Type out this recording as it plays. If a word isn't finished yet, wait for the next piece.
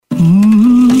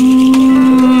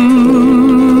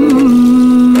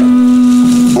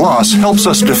Loss helps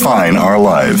us define our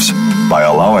lives. By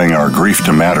allowing our grief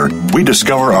to matter, we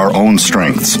discover our own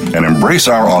strengths and embrace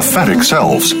our authentic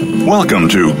selves. Welcome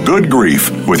to Good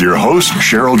Grief with your host,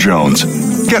 Cheryl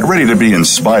Jones. Get ready to be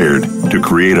inspired to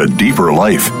create a deeper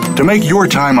life, to make your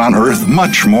time on Earth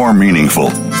much more meaningful.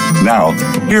 Now,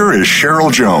 here is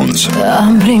Cheryl Jones.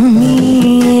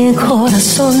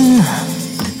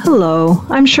 Hello,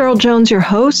 I'm Cheryl Jones, your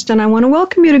host, and I want to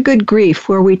welcome you to Good Grief,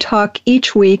 where we talk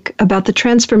each week about the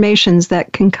transformations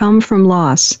that can come from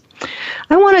loss.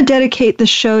 I want to dedicate the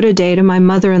show today to my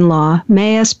mother-in-law,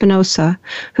 May Espinosa,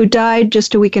 who died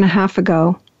just a week and a half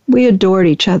ago. We adored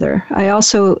each other. I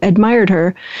also admired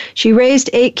her. She raised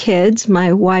 8 kids,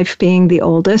 my wife being the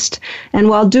oldest, and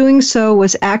while doing so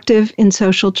was active in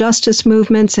social justice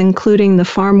movements, including the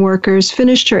farm workers,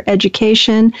 finished her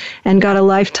education, and got a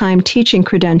lifetime teaching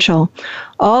credential.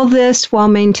 All this while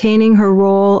maintaining her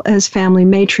role as family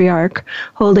matriarch,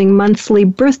 holding monthly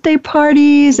birthday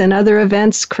parties and other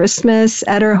events, Christmas,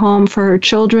 at her home for her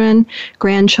children,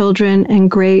 grandchildren, and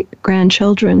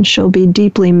great-grandchildren. She'll be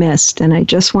deeply missed, and I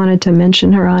just wanted to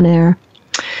mention her on air.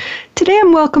 Today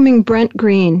I'm welcoming Brent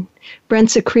Green.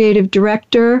 Brent's a creative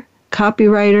director,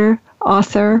 copywriter,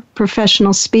 author,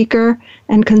 professional speaker,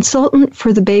 and consultant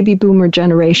for the baby boomer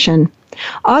generation.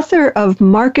 Author of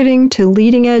Marketing to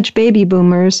Leading Edge Baby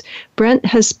Boomers, Brent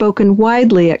has spoken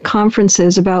widely at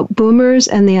conferences about boomers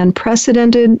and the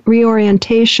unprecedented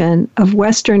reorientation of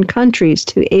Western countries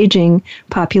to aging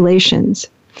populations.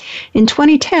 In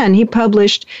 2010, he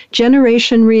published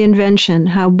Generation Reinvention,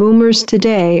 How Boomers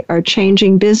Today Are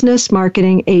Changing Business,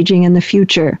 Marketing, Aging, and the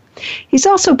Future. He's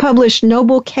also published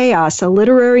Noble Chaos, a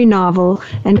literary novel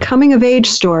and coming-of-age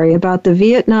story about the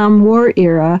Vietnam War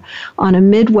era on a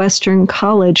Midwestern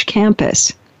college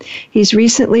campus. He's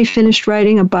recently finished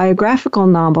writing a biographical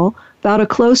novel about a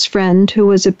close friend who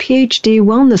was a PhD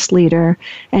wellness leader,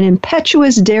 an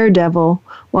impetuous daredevil,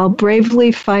 while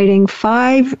bravely fighting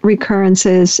 5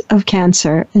 recurrences of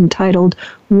cancer, entitled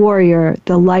Warrior,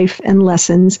 The Life and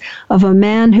Lessons of a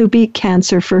Man Who Beat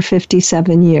Cancer for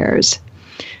 57 Years.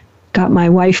 Got my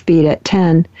wife beat at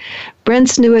 10.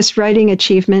 Brent's newest writing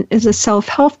achievement is a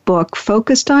self-help book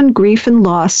focused on grief and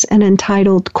loss and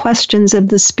entitled Questions of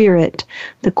the Spirit,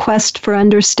 The Quest for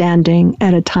Understanding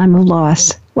at a Time of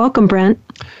Loss. Welcome, Brent.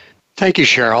 Thank you,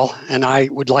 Cheryl. And I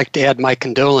would like to add my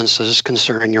condolences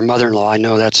concerning your mother-in-law. I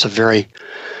know that's a very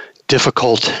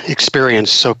difficult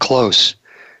experience so close.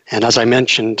 And as I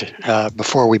mentioned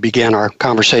before we began our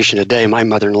conversation today, my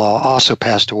mother-in-law also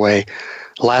passed away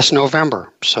last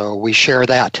November. So we share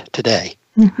that today.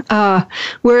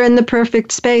 We're in the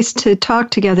perfect space to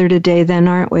talk together today then,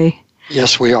 aren't we?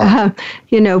 Yes, we are.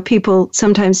 People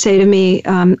sometimes say to me,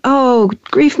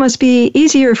 grief must be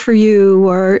easier for you,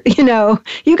 or,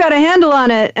 you got a handle on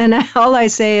it. And all I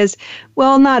say is,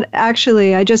 well, not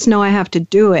actually. I just know I have to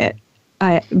do it.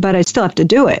 But I still have to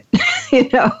do it,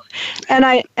 And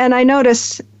I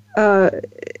notice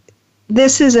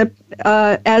this is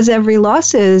as every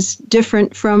loss is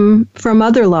different from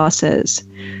other losses.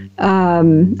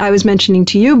 I was mentioning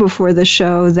to you before the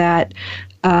show that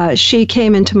she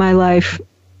came into my life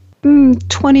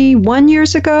 21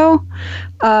 years ago.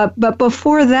 But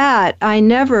before that, I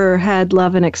never had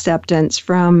love and acceptance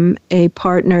from a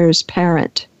partner's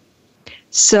parent.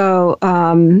 So,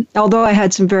 although I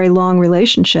had some very long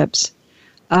relationships,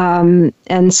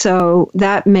 and so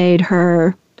that made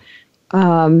her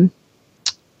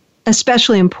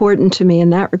especially important to me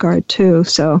in that regard, too.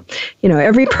 So,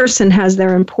 every person has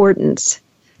their importance.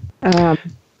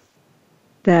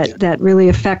 That really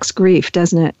affects grief,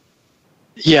 doesn't it?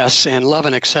 Yes, and love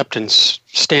and acceptance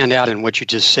stand out in what you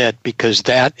just said, because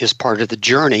that is part of the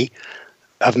journey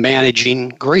of managing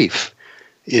grief,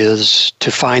 is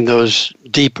to find those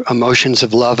deep emotions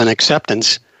of love and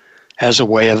acceptance as a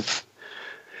way of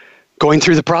going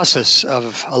through the process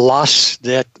of a loss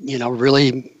that,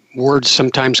 really words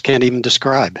sometimes can't even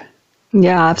describe.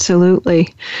 Yeah,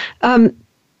 absolutely.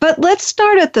 But let's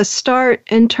start at the start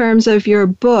in terms of your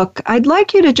book. I'd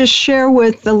like you to just share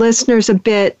with the listeners a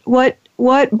bit what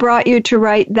brought you to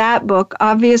write that book.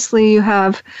 Obviously, you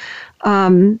have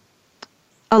a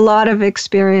lot of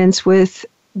experience with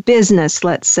business,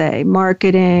 let's say,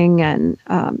 marketing and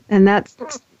that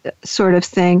sort of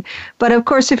thing. But of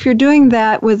course, if you're doing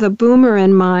that with a boomer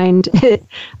in mind,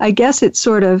 I guess it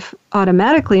sort of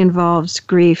automatically involves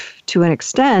grief to an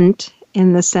extent,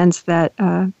 in the sense that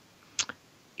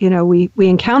we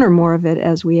encounter more of it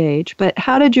as we age. But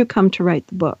how did you come to write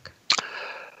the book?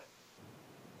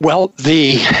 Well,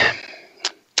 I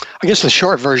guess the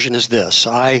short version is this.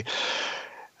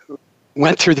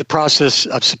 went through the process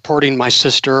of supporting my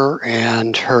sister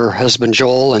and her husband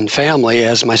Joel and family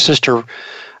as my sister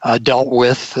dealt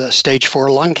with stage 4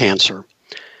 lung cancer.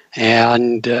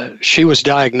 And she was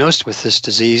diagnosed with this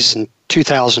disease in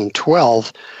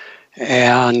 2012.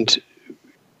 And,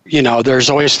 there's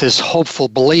always this hopeful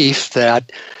belief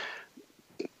that,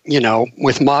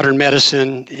 with modern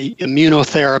medicine,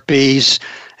 immunotherapies,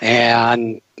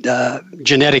 and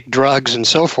genetic drugs and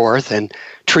so forth, and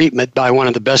treatment by one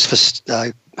of the best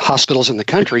hospitals in the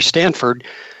country, Stanford,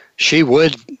 she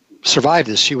would survive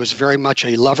this. She was very much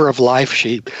a lover of life.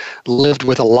 She lived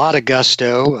with a lot of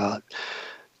gusto,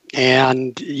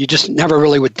 and you just never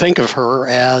really would think of her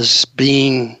as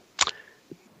being,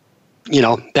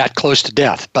 that close to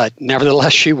death. But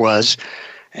nevertheless, she was.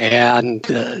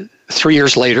 And 3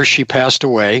 years later, she passed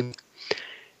away.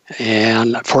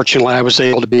 And fortunately, I was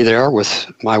able to be there with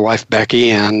my wife,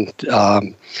 Becky, and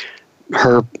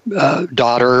her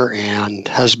daughter and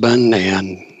husband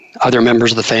and other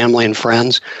members of the family and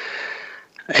friends.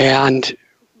 And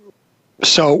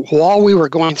so while we were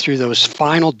going through those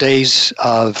final days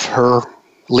of her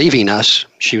leaving us,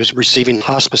 she was receiving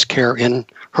hospice care in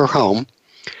her home.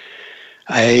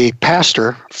 A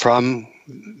pastor from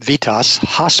Vitas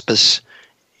Hospice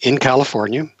in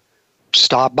California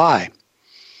stopped by.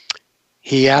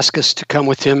 He asked us to come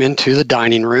with him into the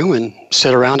dining room and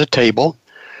sit around a table.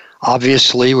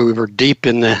 Obviously, we were deep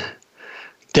in the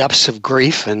depths of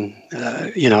grief and,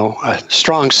 a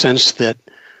strong sense that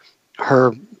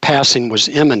her passing was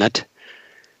imminent.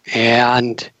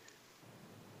 And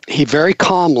he very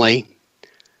calmly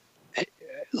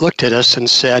looked at us and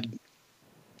said,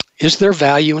 "Is there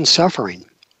value in suffering?"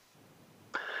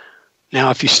 Now,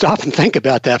 if you stop and think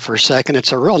about that for a second,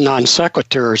 it's a real non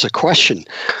sequitur as a question.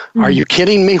 Are you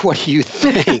kidding me? What do you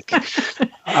think?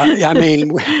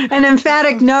 An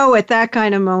emphatic no at that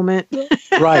kind of moment.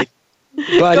 Right.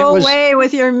 But Go away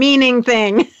with your meaning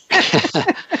thing.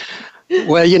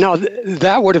 Well,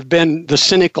 that would have been the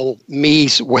cynical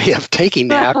me's way of taking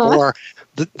that, or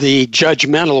the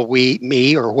judgmental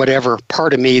me, or whatever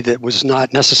part of me that was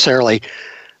not necessarily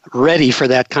ready for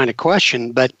that kind of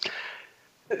question. But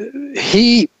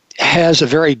he has a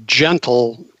very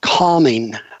gentle,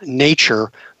 calming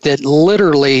nature that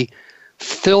literally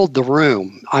filled the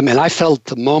room. I felt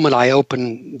the moment I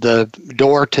opened the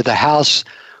door to the house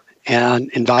and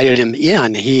invited him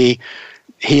in, he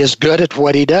is good at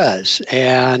what he does.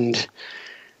 And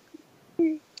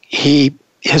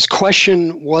his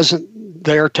question wasn't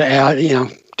there to add,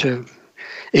 to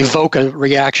evoke a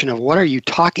reaction of, what are you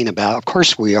talking about? Of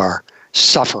course we are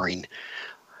suffering.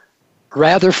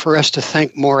 Rather for us to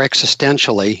think more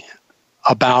existentially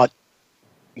about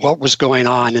what was going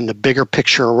on in the bigger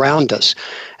picture around us.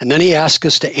 And then he asked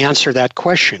us to answer that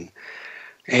question.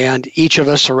 And each of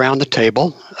us around the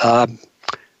table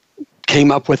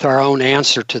came up with our own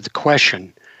answer to the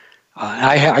question.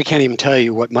 I can't even tell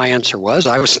you what my answer was.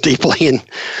 I was deeply in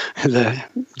the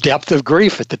depth of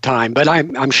grief at the time, but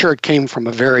I'm sure it came from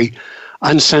a very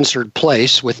uncensored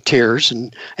place with tears,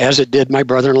 and as it did my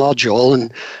brother-in-law Joel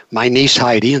and my niece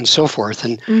Heidi and so forth.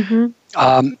 And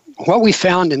what we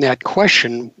found in that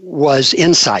question was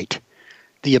insight,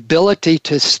 the ability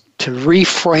to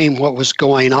reframe what was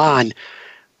going on.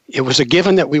 It was a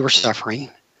given that we were suffering.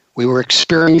 We were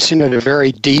experiencing at a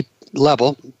very deep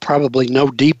level, probably no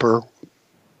deeper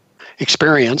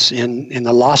experience in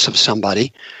the loss of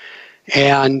somebody.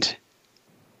 And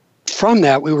from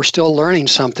that, we were still learning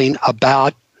something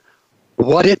about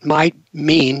what it might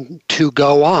mean to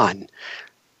go on.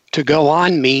 To go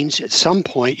on means at some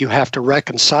point you have to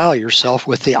reconcile yourself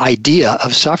with the idea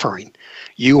of suffering.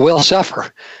 You will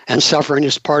suffer, and suffering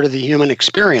is part of the human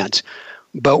experience.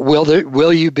 But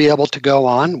will you be able to go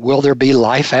on? Will there be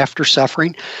life after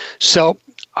suffering? So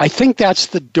I think that's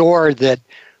the door that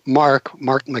Mark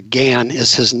McGann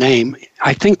is his name.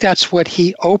 I think that's what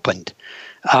he opened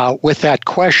with that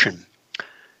question.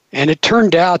 And it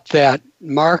turned out that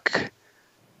Mark,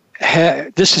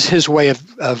 this is his way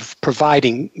of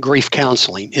providing grief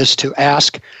counseling, is to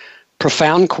ask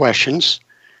profound questions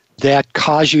that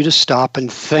cause you to stop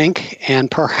and think and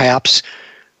perhaps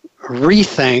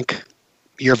rethink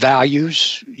your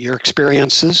values, your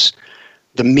experiences,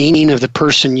 the meaning of the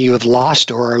person you have lost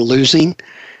or are losing.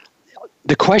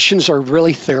 The questions are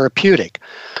really therapeutic.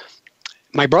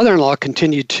 My brother-in-law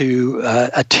continued to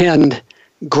attend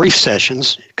grief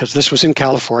sessions because this was in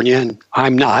California and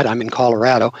I'm not. I'm in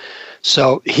Colorado.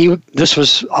 So this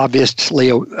was obviously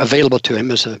available to him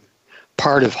as a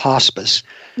part of hospice.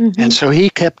 Mm-hmm. And so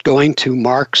he kept going to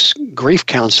Mark's grief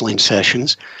counseling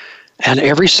sessions, and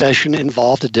every session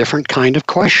involved a different kind of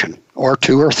question, or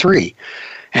two or three.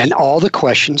 And all the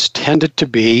questions tended to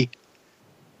be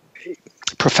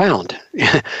profound,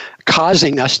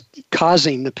 causing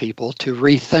the people to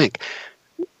rethink.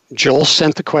 Joel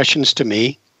sent the questions to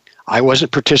me. I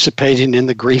wasn't participating in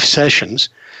the grief sessions.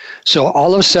 So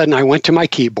all of a sudden I went to my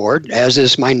keyboard, as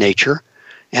is my nature,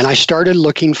 and I started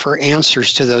looking for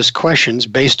answers to those questions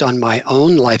based on my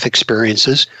own life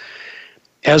experiences,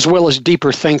 as well as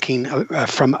deeper thinking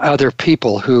from other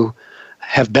people who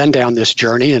have been down this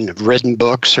journey and have written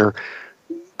books or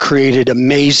created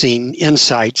amazing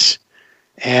insights.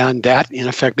 And that, in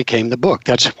effect, became the book.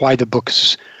 That's why the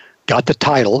book's got the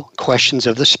title, Questions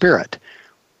of the Spirit.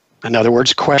 In other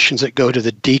words, questions that go to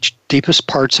the deepest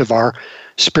parts of our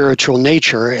spiritual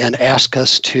nature and ask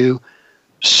us to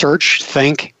search,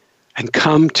 think, and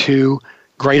come to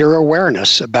greater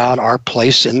awareness about our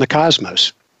place in the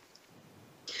cosmos.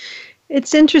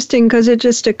 It's interesting because it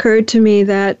just occurred to me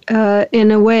that,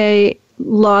 in a way,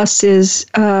 loss is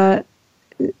an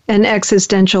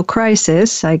existential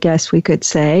crisis, I guess we could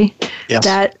say. Yes.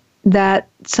 That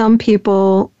some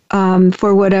people,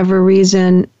 for whatever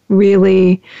reason,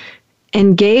 really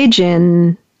engage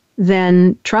in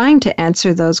then trying to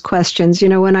answer those questions. You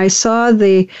know, when I saw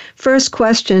the first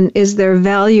question, is there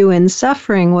value in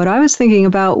suffering? What I was thinking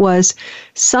about was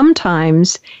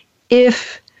sometimes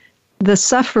if the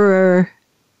sufferer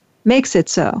makes it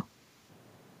so.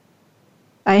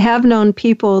 I have known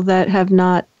people that have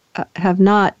not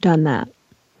done that.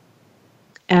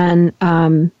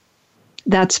 And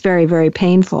that's very, very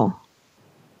painful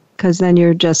because then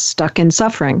you're just stuck in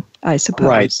suffering, I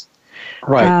suppose.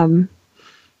 Right.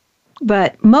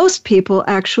 But most people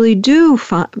actually do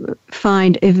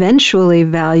find eventually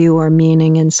value or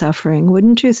meaning in suffering.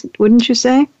 Wouldn't you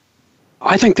say?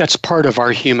 I think that's part of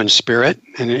our human spirit,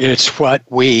 and it's what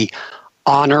we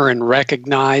honor and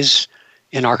recognize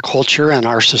in our culture and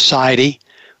our society.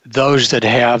 Those that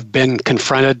have been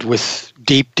confronted with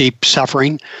deep, deep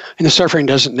suffering. And the suffering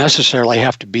doesn't necessarily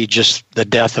have to be just the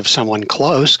death of someone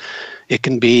close. It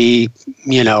can be,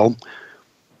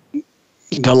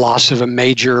 the loss of a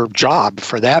major job,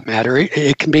 for that matter.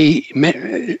 It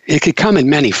could come in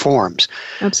many forms.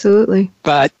 Absolutely.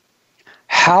 But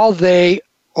how they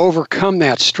overcome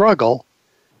that struggle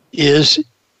is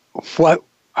what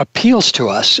appeals to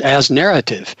us as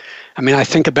narrative. I mean, I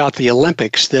think about the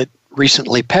Olympics that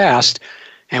recently passed,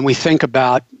 and we think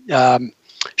about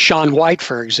Shaun White,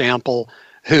 for example,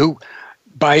 who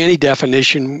by any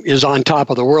definition is on top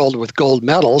of the world with gold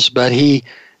medals, but he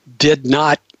did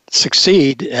not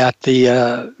succeed at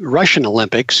the Russian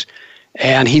Olympics,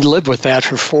 and he lived with that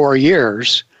for 4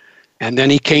 years. And then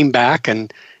he came back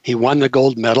and he won the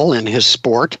gold medal in his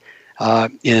sport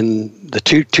in the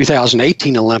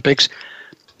 2018 Olympics.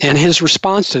 And his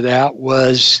response to that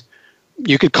was,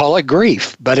 you could call it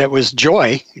grief, but it was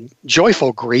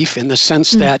joyful grief in the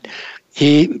sense that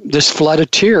this flood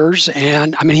of tears,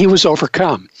 and I mean, he was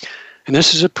overcome. And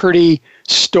this is a pretty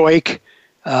stoic,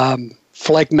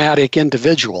 phlegmatic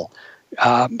individual.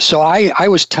 So I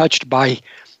was touched by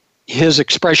his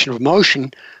expression of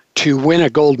emotion to win a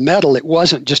gold medal. It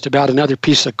wasn't just about another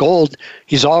piece of gold.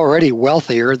 He's already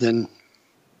wealthier than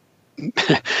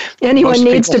anyone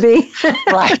needs to be.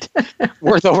 Right.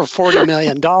 Worth over $40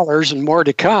 million and more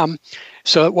to come.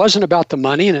 So it wasn't about the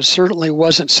money, and it certainly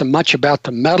wasn't so much about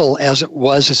the medal as it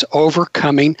was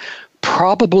overcoming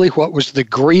probably what was the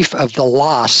grief of the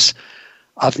loss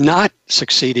of not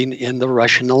succeeding in the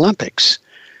Russian Olympics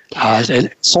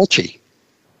in Sochi.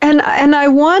 And I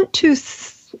want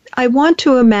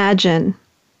to imagine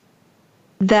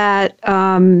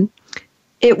that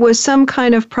it was some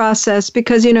kind of process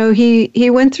because he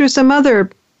went through some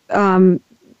other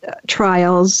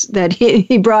trials that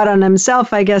he brought on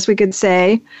himself, I guess we could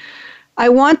say. I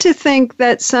want to think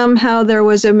that somehow there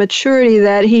was a maturity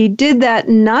that he did that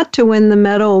not to win the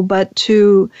medal, but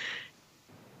to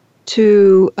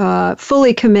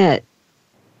fully commit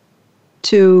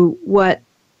to what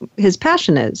his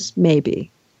passion is,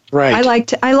 maybe. Right. I like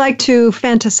to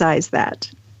fantasize that.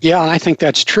 Yeah, I think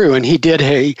that's true. And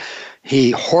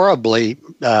he horribly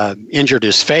injured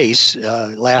his face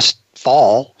last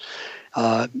fall.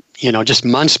 Just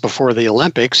months before the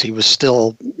Olympics, he was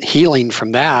still healing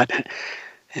from that.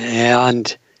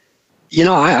 And,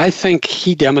 I think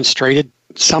he demonstrated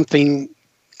something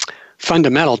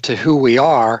fundamental to who we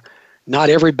are. Not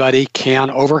everybody can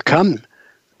overcome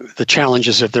the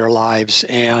challenges of their lives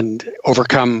and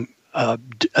overcome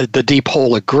the deep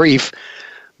hole of grief.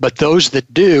 But those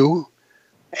that do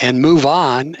and move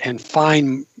on and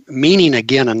find meaning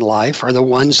again in life are the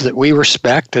ones that we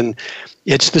respect, and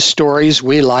it's the stories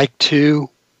we like to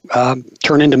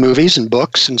turn into movies and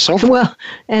books and so forth. Well,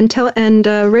 and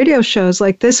radio shows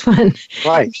like this one.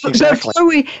 Right,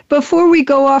 exactly. Before we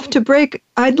go off to break,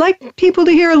 I'd like people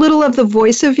to hear a little of the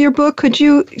voice of your book. Could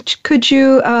you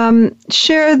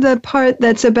share the part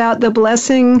that's about the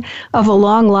blessing of a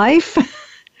long life?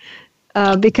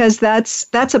 Because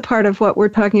that's a part of what we're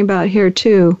talking about here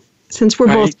too. Since we're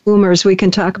both boomers, we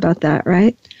can talk about that,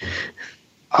 right?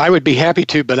 I would be happy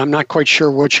to, but I'm not quite sure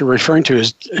what you're referring to.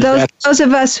 Those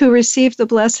of us who receive the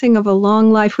blessing of a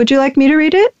long life. Would you like me to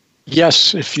read it?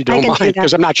 Yes, if you don't mind,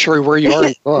 because I'm not sure where you are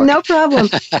in the book. No problem.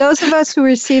 Those of us who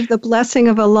receive the blessing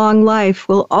of a long life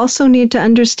will also need to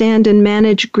understand and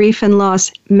manage grief and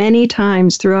loss many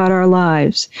times throughout our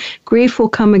lives. Grief will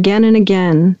come again and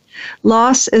again.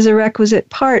 Loss is a requisite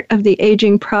part of the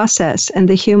aging process and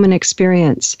the human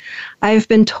experience. I have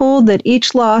been told that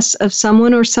each loss of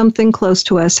someone or something close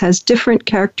to us has different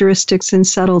characteristics and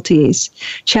subtleties,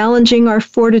 challenging our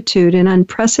fortitude in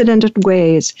unprecedented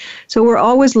ways. So we're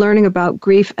always learning about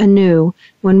grief anew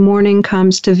when mourning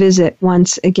comes to visit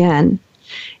once again.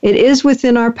 It is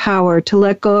within our power to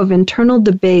let go of internal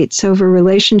debates over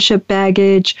relationship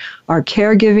baggage, our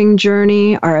caregiving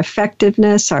journey, our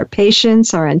effectiveness, our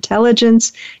patience, our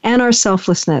intelligence, and our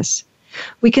selflessness.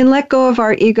 We can let go of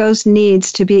our ego's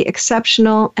needs to be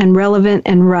exceptional and relevant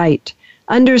and right,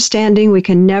 understanding we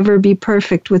can never be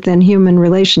perfect within human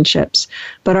relationships,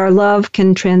 but our love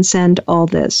can transcend all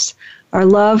this. Our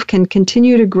love can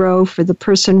continue to grow for the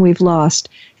person we've lost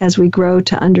as we grow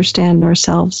to understand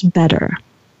ourselves better.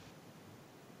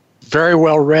 Very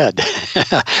well read.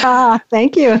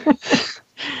 Thank you.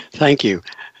 Thank you.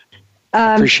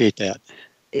 I appreciate that.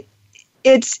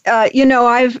 It's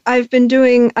I've been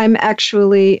doing. I'm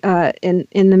actually in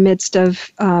the midst of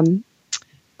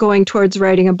going towards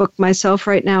writing a book myself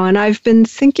right now, and I've been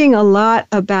thinking a lot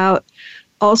about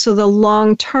also the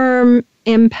long-term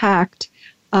impact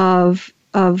of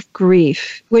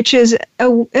grief, which is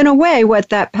in a way what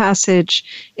that passage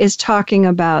is talking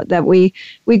about, that we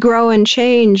grow and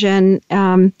change. And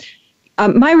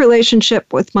my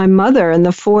relationship with my mother in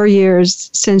the 4 years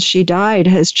since she died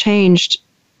has changed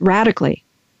radically.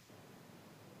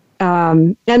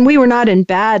 And we were not in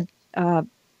bad,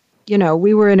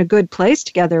 we were in a good place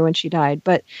together when she died,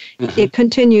 but it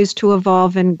continues to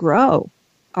evolve and grow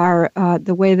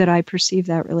the way that I perceive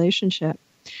that relationship.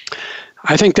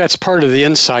 I think that's part of the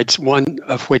insights, one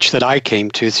of which that I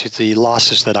came to through the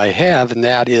losses that I have, and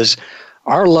that is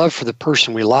our love for the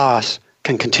person we lost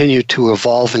can continue to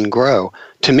evolve and grow.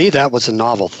 To me, that was a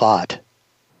novel thought.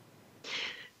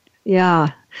 Yeah.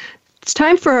 It's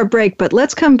time for our break, but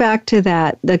let's come back to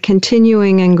that, the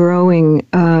continuing and growing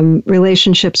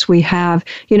relationships we have.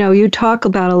 You talk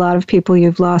about a lot of people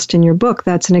you've lost in your book.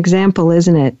 That's an example,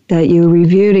 isn't it? That you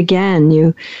reviewed again,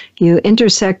 you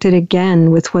intersected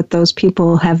again with what those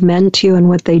people have meant to you and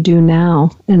what they do now.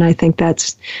 And I think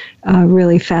that's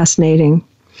really fascinating.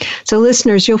 So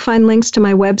listeners, you'll find links to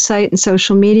my website and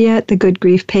social media at the Good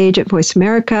Grief page at Voice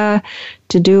America,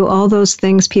 to do all those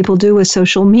things people do with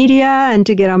social media and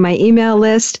to get on my email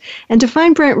list. And to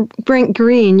find Brent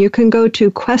Green, you can go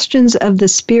to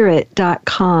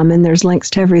questionsofthespirit.com, and there's links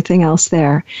to everything else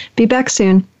there. Be back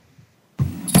soon.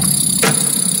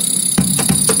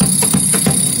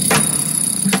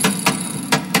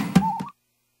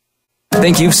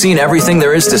 Think you've seen everything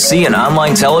there is to see in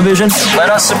online television?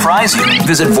 Let us surprise you.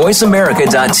 Visit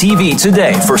voiceamerica.tv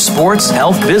today for sports,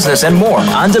 health, business, and more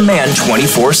on demand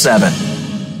 24/7.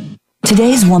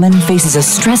 Today's woman faces a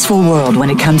stressful world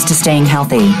when it comes to staying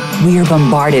healthy. We are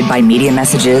bombarded by media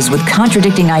messages with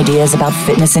contradicting ideas about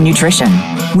fitness and nutrition.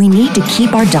 We need to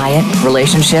keep our diet,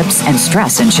 relationships, and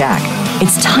stress in check.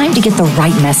 It's time to get the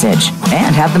right message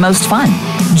and have the most fun.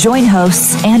 Join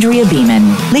hosts Andrea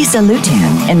Beeman, Lisa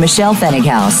Lutan, and Michelle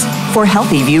Fennighaus for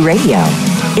Healthy View Radio.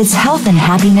 It's health and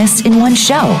happiness in one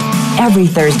show. Every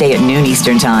Thursday at noon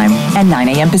Eastern Time and 9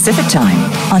 a.m. Pacific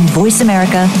Time on Voice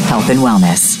America Health and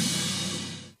Wellness.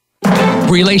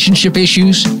 Relationship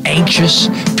issues? Anxious?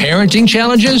 Parenting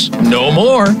challenges? No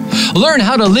more. Learn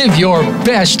how to live your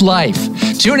best life.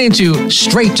 Tune into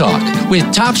Straight Talk with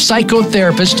top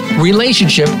psychotherapist,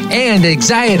 relationship, and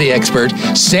anxiety expert,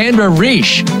 Sandra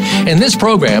Reich. In this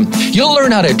program, you'll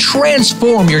learn how to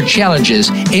transform your challenges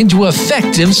into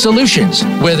effective solutions,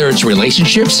 whether it's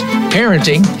relationships,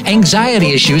 parenting,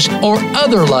 anxiety issues, or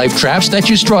other life traps that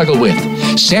you struggle with.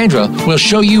 Sandra will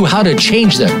show you how to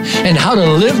change them and how to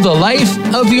live the life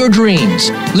of your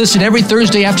dreams. Listen every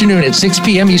Thursday afternoon at 6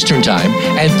 p.m. Eastern Time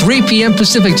and 3 p.m.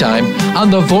 Pacific Time on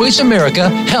the Voice America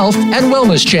Health and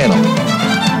Wellness Channel.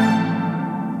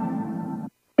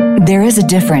 There is a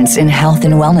difference in health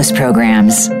and wellness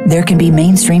programs. There can be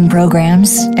mainstream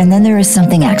programs, and then there is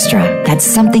something extra. That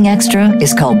something extra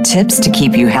is called Tips to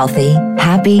Keep You Healthy,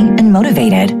 Happy, and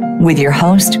Motivated, with your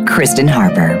host, Kristen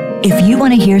Harper. If you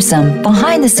want to hear some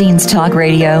behind-the-scenes talk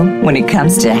radio when it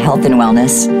comes to health and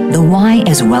wellness, the why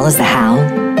as well as the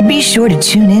how, be sure to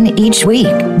tune in each week.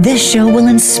 This show will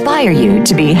inspire you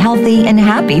to be healthy and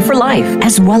happy for life,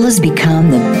 as well as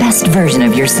become the best version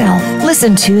of yourself.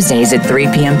 Listen Tuesdays at 3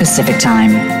 p.m. Pacific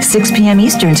Time, 6 p.m.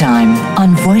 Eastern Time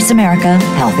on Voice America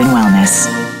Health and Wellness.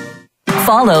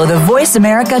 Follow the Voice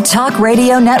America Talk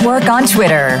Radio Network on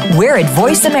Twitter. We're at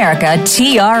Voice America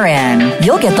TRN.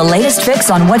 You'll get the latest fix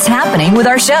on what's happening with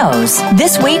our shows,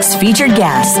 this week's featured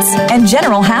guests, and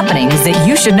general happenings that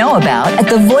you should know about at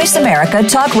the Voice America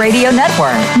Talk Radio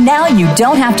Network. Now you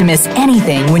don't have to miss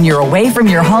anything when you're away from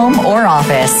your home or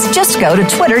office. Just go to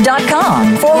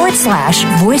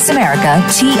twitter.com/Voice America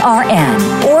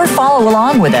TRN or follow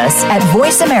along with us at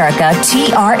Voice America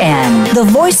TRN, the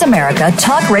Voice America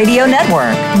Talk Radio Network.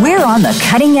 We're on the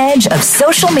cutting edge of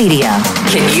social media.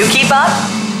 Can you keep up?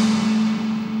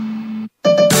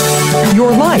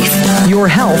 Your life, your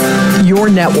health, your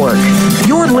network.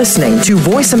 You're listening to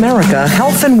Voice America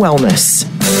Health and Wellness.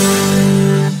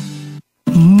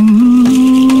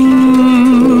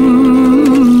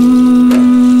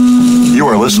 You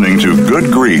are listening to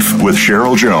Good Grief with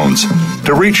Cheryl Jones.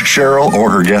 To reach Cheryl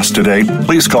or her guest today,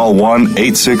 please call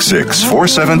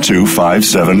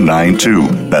 1-866-472-5792.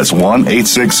 That's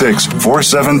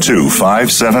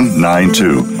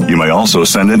 1-866-472-5792. You may also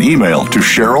send an email to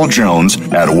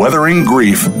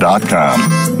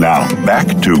CherylJones@weatheringgrief.com. Now, back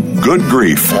to Good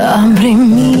Grief.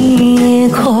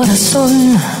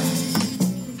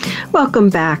 Welcome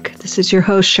back. This is your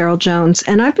host, Cheryl Jones,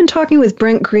 and I've been talking with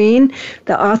Brent Green,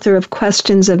 the author of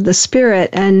Questions of the Spirit.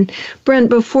 And Brent,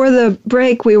 before the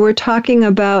break, we were talking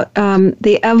about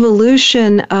the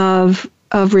evolution of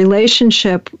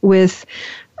relationship with,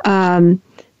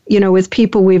 with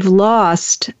people we've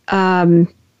lost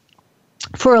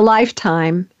for a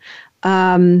lifetime.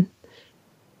 I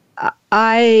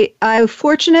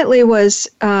fortunately was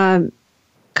kind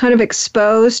of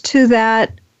exposed to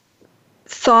that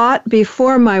thought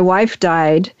before my wife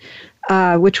died,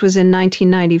 which was in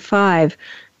 1995.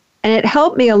 And it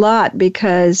helped me a lot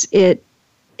because it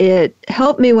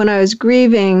helped me when I was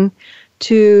grieving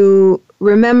to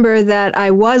remember that I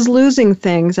was losing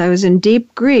things. I was in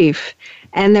deep grief,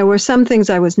 and there were some things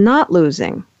I was not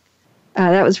losing.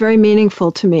 That was very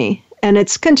meaningful to me. And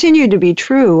it's continued to be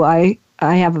true. I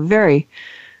have a very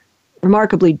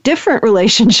remarkably different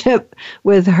relationship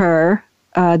with her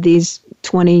these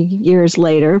 20 years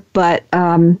later, but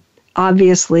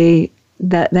obviously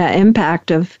that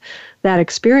impact of that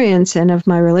experience and of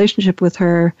my relationship with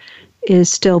her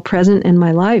is still present in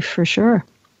my life for sure.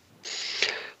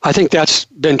 I think that's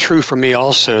been true for me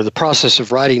also. The process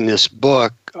of writing this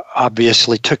book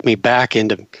obviously took me back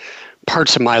into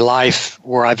parts of my life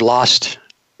where I've lost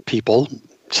people,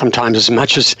 sometimes as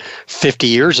much as 50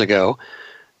 years ago,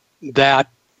 that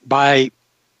by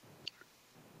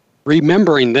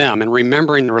remembering them and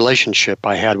remembering the relationship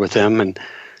I had with them, and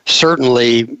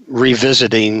certainly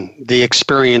revisiting the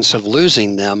experience of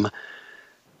losing them,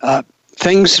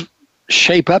 things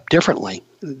shape up differently.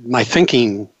 My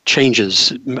thinking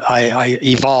changes. I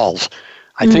evolve.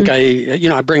 I think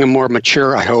I bring a more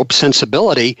mature, I hope,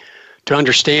 sensibility to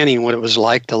understanding what it was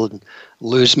like to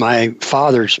lose my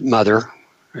father's mother,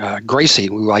 Gracie,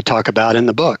 who I talk about in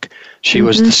the book. She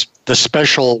was the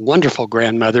special, wonderful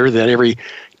grandmother that every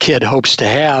kid hopes to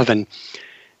have. And,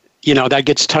 that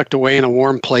gets tucked away in a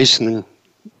warm place in the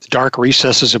dark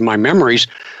recesses of my memories.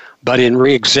 But in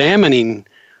re-examining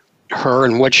her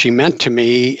and what she meant to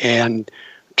me and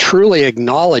truly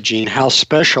acknowledging how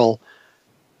special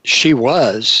she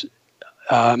was,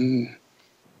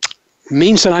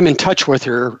 means that I'm in touch with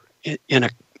her in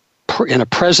a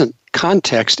present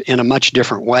context in a much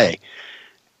different way.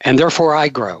 And therefore I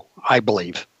grow, I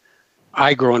believe.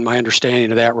 I grow in my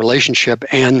understanding of that relationship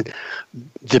and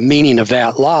the meaning of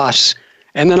that loss.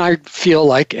 And then I feel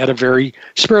like at a very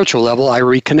spiritual level, I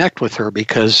reconnect with her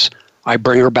because I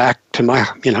bring her back to my,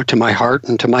 to my heart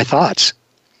and to my thoughts.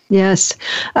 Yes,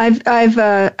 I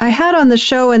had on the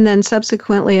show and then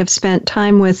subsequently have spent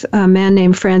time with a man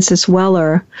named Francis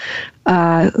Weller,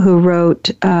 who wrote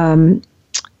The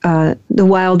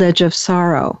Wild Edge of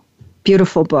Sorrow,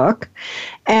 beautiful book,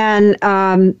 and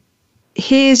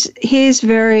he's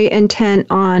very intent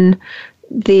on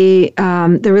the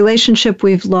relationship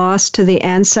we've lost to the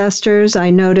ancestors. I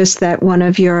noticed that one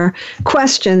of your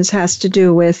questions has to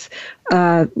do with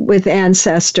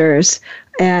ancestors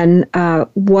and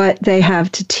what they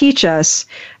have to teach us.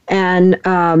 And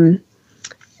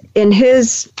in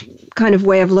his kind of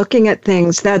way of looking at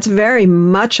things, that's very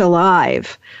much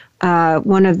alive.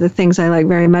 One of the things I like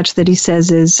very much that he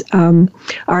says is,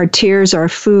 our tears are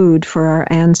food for our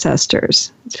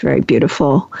ancestors. It's a very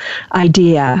beautiful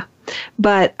idea.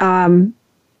 But wow,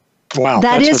 that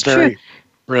that's is a very true.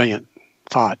 Brilliant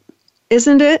thought.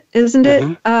 Isn't it? Isn't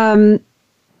it?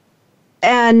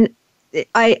 And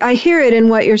I hear it in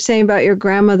what you're saying about your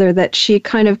grandmother, that she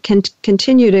kind of can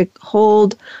continue to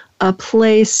hold a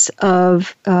place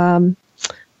of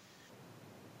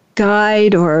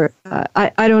guide, or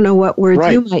I don't know what words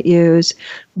you might use,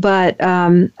 but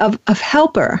of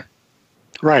helper.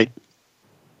 Right.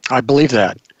 I believe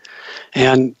that.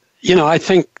 And, I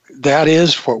think that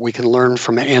is what we can learn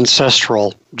from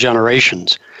ancestral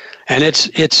generations. And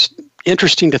it's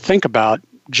interesting to think about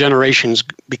generations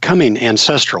becoming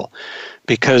ancestral,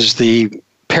 because the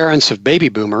parents of baby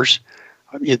boomers,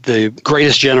 the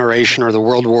greatest generation or the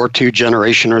World War II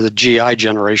generation or the GI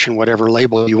generation, whatever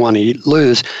label you want to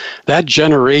lose, that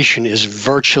generation is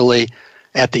virtually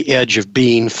at the edge of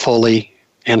being fully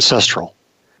ancestral.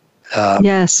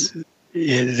 Yes.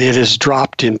 It has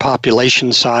dropped in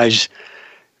population size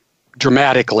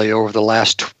dramatically over the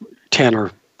last 10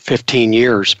 or 15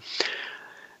 years.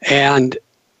 And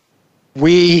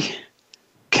we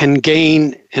can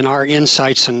gain in our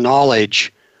insights and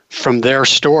knowledge from their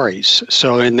stories.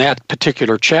 So in that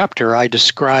particular chapter, I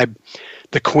describe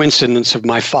the coincidence of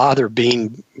my father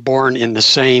being born in the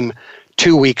same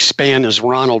 2-week span as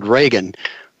Ronald Reagan,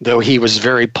 though he was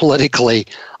very politically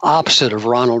opposite of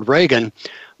Ronald Reagan,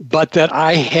 but that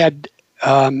I had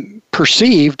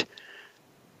perceived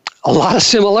a lot of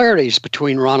similarities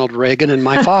between Ronald Reagan and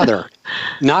my father.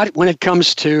 Not when it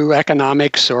comes to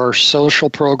economics or social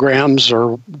programs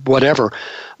or whatever,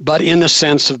 but in the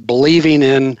sense of believing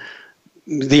in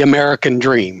the American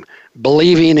dream,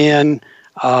 believing in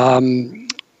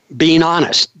being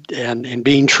honest and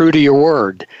being true to your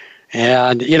word,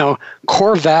 and,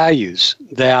 core values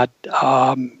that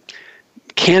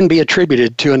can be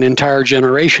attributed to an entire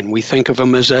generation. We think of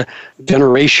them as a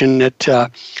generation that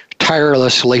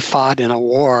tirelessly fought in a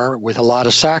war with a lot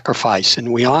of sacrifice,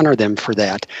 and we honor them for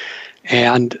that.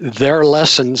 And their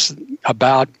lessons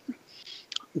about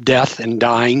death and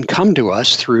dying come to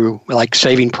us through, like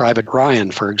Saving Private Ryan,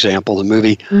 for example, the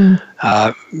movie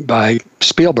by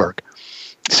Spielberg.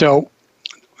 So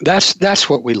that's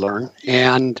what we learn,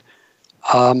 and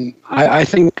I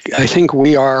think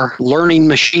we are learning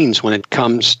machines when it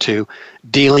comes to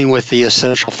dealing with the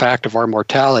essential fact of our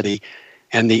mortality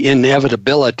and the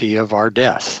inevitability of our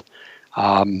death.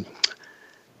 The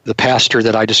pastor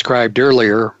that I described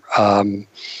earlier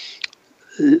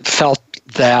felt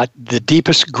that the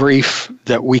deepest grief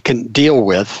that we can deal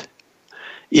with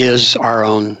is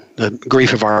the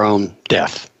grief of our own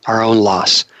death, our own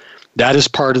loss. That is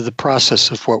part of the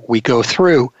process of what we go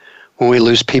through when we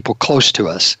lose people close to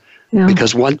us. Yeah.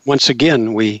 Because once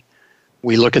again, we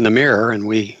look in the mirror and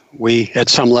we at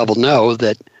some level know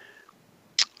that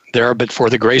there, but for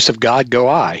the grace of God go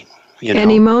I.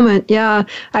 Any moment, yeah.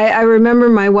 I remember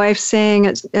my wife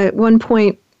saying at one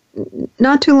point,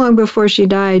 not too long before she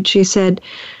died, she said,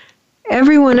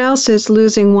 everyone else is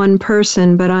losing one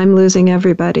person, but I'm losing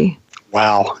everybody.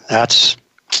 Wow, that's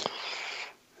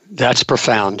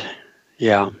profound.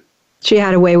 Yeah. She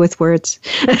had a way with words.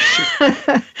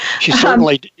 She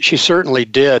certainly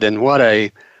did, and what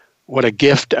a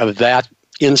gift of that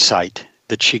insight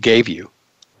that she gave you.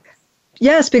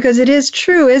 Yes, because it is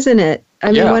true, isn't it?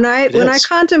 I mean, when I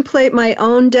contemplate my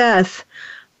own death,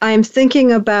 I'm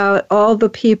thinking about all the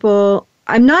people.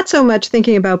 I'm not so much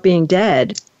thinking about being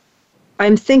dead.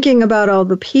 I'm thinking about all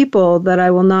the people that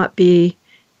I will not be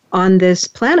on this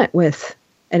planet with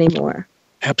anymore.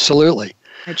 Absolutely.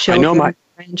 My children, my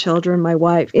grandchildren, my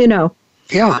wife,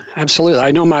 Yeah, absolutely. I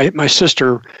know my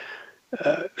sister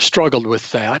struggled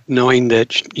with that, knowing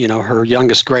that, her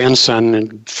youngest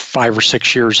grandson, 5 or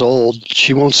 6 years old,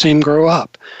 she won't see him grow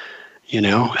up,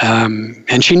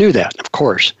 and she knew that, of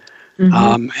course.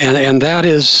 Mm-hmm. And that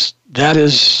is,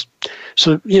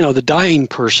 so, the dying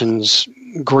person's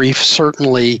grief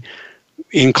certainly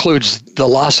includes the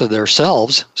loss of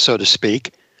themselves, so to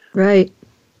speak. Right.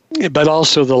 But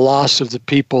also the loss of the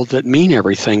people that mean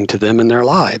everything to them in their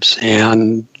lives.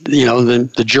 And,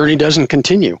 the journey doesn't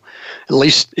continue, at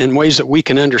least in ways that we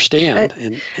can understand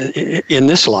in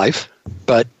this life.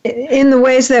 But in the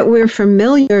ways that we're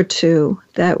familiar to,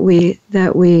 that we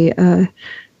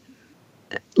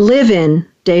live in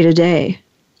day to day.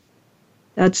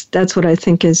 That's what I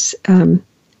think is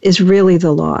really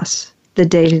the loss, the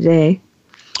day to day.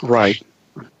 Right.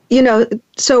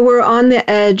 so we're on the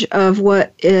edge of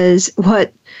where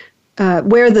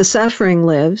the suffering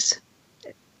lives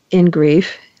in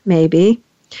grief, maybe.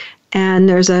 And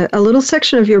there's a little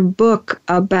section of your book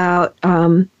about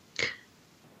the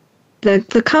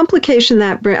complication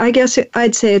that I guess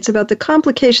I'd say it's about the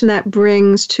complication that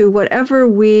brings to whatever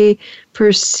we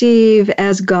perceive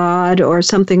as God or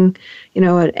something,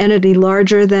 an entity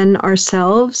larger than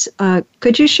ourselves.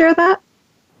 Could you share that?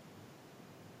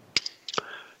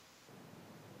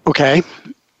 Okay.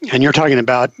 And you're talking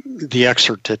about the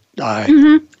excerpt that I...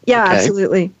 Mm-hmm. Yeah, okay.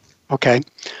 Absolutely. Okay.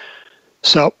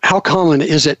 So how common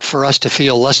is it for us to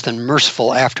feel less than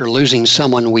merciful after losing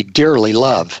someone we dearly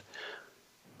love?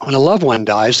 When a loved one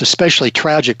dies, especially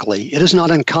tragically, it is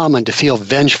not uncommon to feel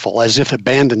vengeful as if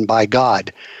abandoned by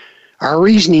God. Our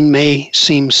reasoning may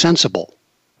seem sensible.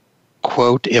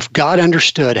 Quote, if God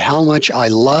understood how much I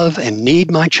love and need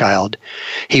my child,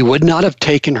 he would not have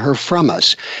taken her from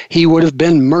us. He would have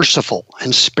been merciful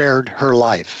and spared her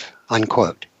life,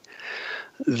 unquote.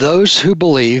 Those who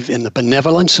believe in the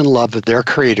benevolence and love of their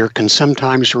Creator can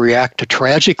sometimes react to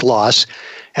tragic loss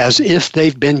as if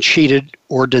they've been cheated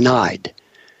or denied.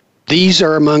 These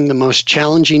are among the most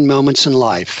challenging moments in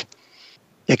life,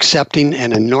 accepting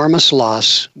an enormous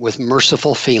loss with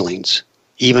merciful feelings,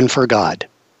 even for God.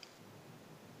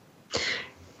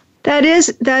 That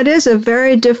is a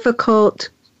very difficult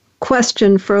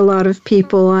question for a lot of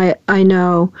people. I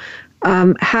know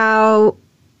how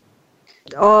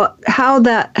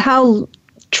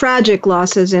tragic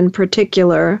losses in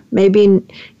particular,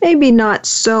 maybe not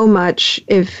so much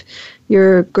if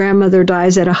your grandmother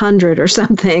dies at 100 or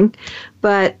something,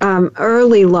 but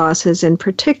early losses in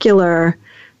particular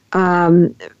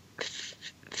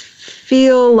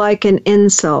feel like an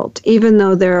insult, even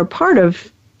though they're a part of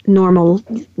normal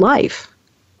life.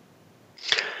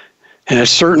 And it's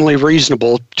certainly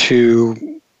reasonable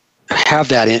to have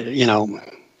that,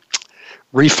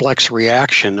 reflex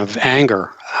reaction of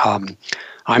anger.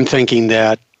 I'm thinking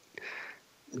that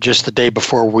just the day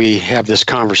before we have this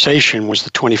conversation was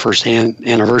the 21st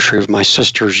anniversary of my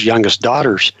sister's youngest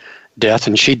daughter's death,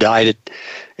 and she died at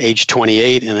age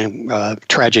 28 in a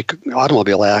tragic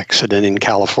automobile accident in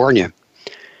California.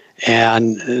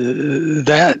 And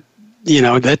that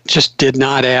just did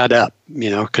not add up,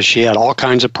 because she had all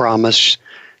kinds of promise.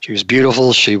 She was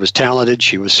beautiful, she was talented,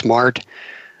 she was smart.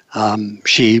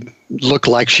 She looked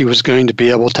like she was going to be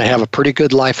able to have a pretty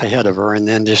good life ahead of her, and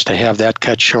then just to have that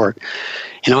cut short.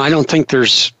 I don't think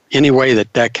there's any way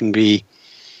that can be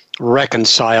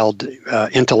reconciled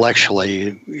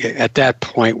intellectually. At that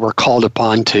point, we're called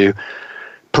upon to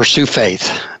pursue faith,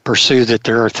 pursue that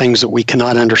there are things that we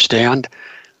cannot understand,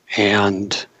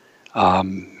 and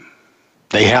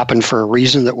they happen for a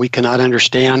reason that we cannot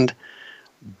understand,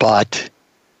 but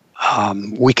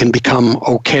we can become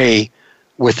okay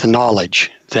with the knowledge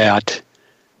that,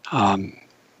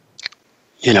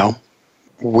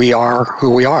 we are who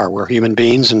we are. We're human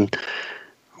beings, and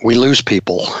we lose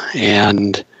people.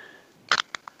 And,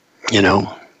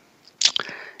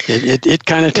 it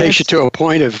kind of takes you to a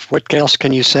point of what else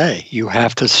can you say? You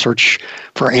have to search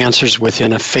for answers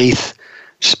within a faith,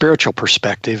 spiritual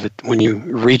perspective when you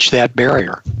reach that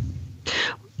barrier.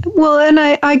 Well, and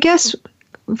I guess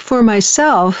for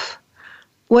myself,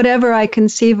 whatever I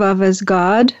conceive of as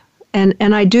God, and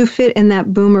I do fit in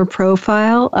that boomer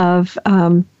profile of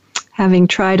having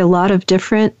tried a lot of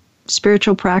different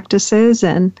spiritual practices,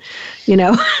 and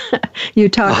you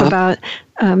talk about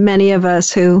many of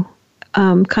us who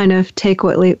kind of take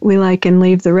what we like and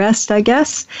leave the rest, I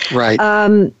guess. Right.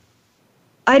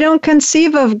 I don't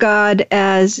conceive of God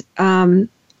as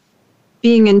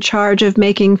being in charge of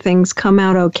making things come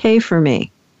out okay for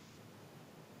me.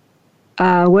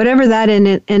 Whatever that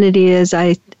entity is,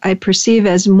 I perceive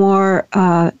as more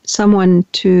someone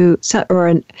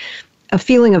or a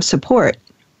feeling of support.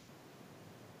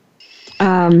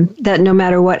 That no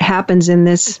matter what happens in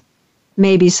this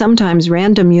maybe sometimes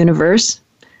random universe,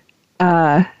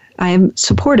 I am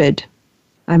supported.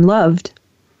 I'm loved.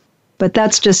 But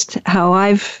that's just how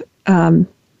I've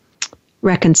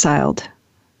reconciled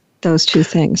those two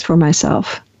things for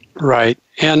myself. Right.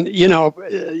 And,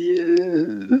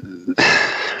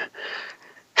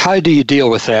 how do you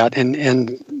deal with that?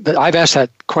 And I've asked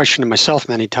that question to myself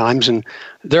many times, and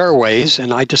there are ways,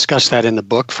 and I discuss that in the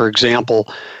book. For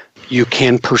example, you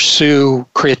can pursue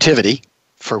creativity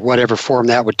for whatever form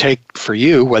that would take for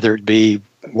you, whether it be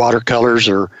watercolors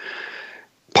or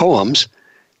poems,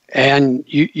 and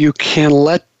you can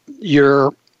let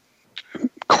your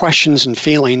questions and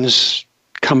feelings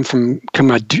come from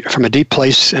a deep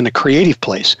place and a creative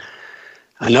place.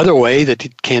 Another way that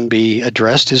it can be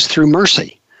addressed is through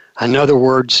mercy. In other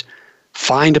words,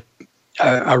 find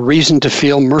a reason to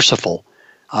feel merciful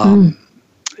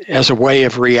as a way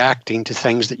of reacting to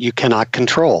things that you cannot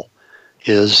control.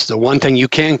 Is the one thing you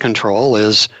can control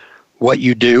is what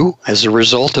you do as a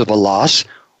result of a loss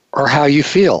or how you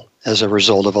feel as a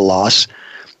result of a loss.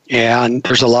 And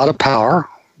there's a lot of power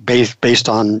based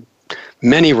on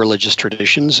many religious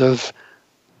traditions of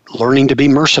learning to be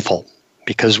merciful,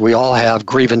 because we all have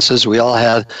grievances, we all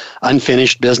have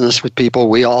unfinished business with people,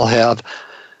 we all have,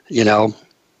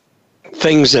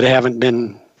 things that haven't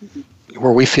been,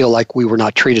 where we feel like we were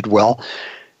not treated well.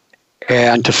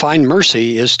 And to find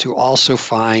mercy is to also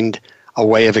find a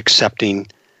way of accepting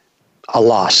a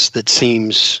loss that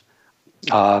seems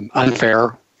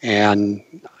unfair and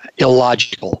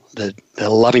illogical, that a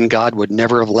loving God would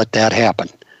never have let that happen.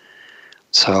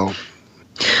 So,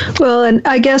 well, and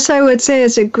I guess I would say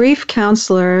as a grief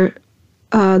counselor,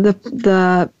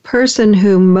 the person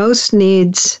who most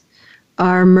needs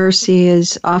our mercy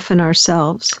is often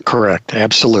ourselves. Correct.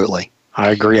 Absolutely. I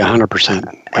agree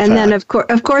 100%. And then, of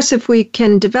course, if we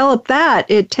can develop that,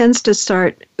 it tends to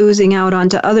start oozing out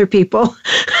onto other people.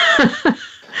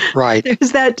 Right.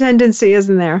 There's that tendency,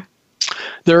 isn't there?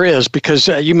 There is, because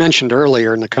you mentioned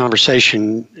earlier in the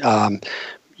conversation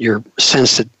your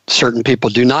sense that certain people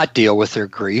do not deal with their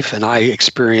grief, and I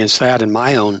experienced that in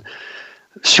my own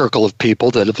circle of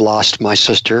people that have lost my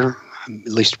sister. At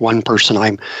least one person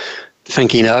I'm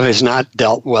thinking of has not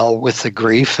dealt well with the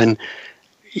grief, and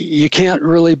you can't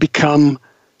really become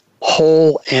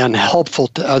whole and helpful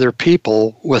to other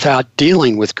people without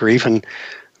dealing with grief, and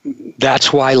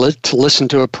that's why to listen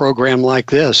to a program like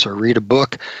this or read a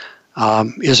book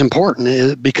is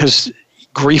important, because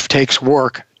grief takes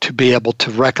work to be able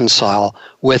to reconcile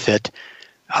with it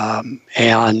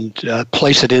and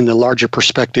place it in the larger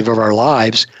perspective of our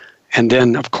lives, and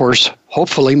then, of course,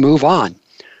 hopefully move on,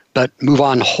 but move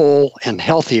on whole and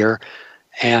healthier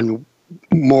and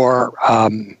more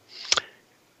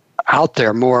out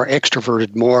there, more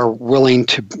extroverted, more willing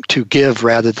to give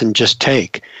rather than just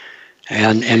take,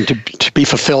 and to be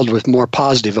fulfilled with more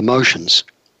positive emotions.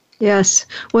 Yes.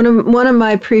 One of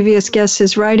my previous guests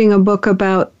is writing a book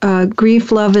about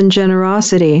grief, love, and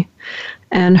generosity.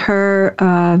 And her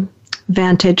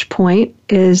vantage point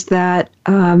is that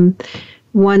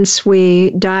once we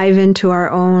dive into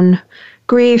our own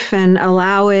grief and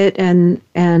allow it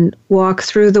and walk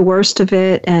through the worst of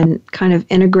it and kind of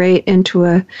integrate into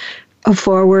a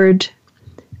forward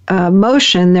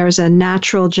motion, there's a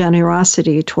natural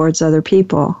generosity towards other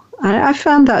people. I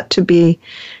found that to be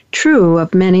true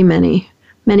of many, many,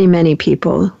 many, many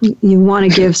people. You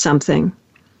want to give something.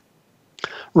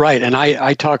 Right, and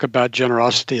I talk about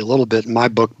generosity a little bit in my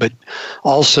book, but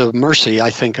also mercy, I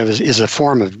think of is a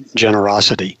form of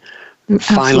generosity.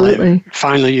 Absolutely.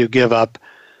 Finally, you give up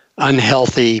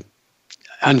unhealthy,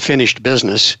 unfinished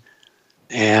business,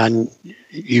 and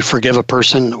you forgive a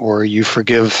person, or you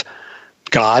forgive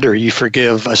God, or you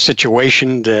forgive a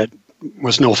situation that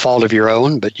was no fault of your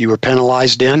own, but you were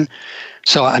penalized in.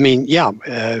 So, I mean,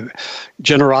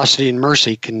 generosity and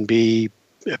mercy can be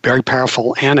very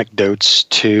powerful anecdotes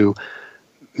to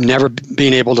never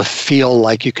being able to feel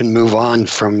like you can move on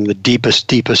from the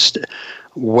deepest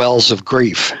wells of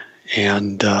grief.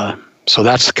 And so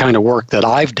that's the kind of work that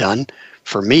I've done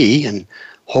for me and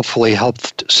hopefully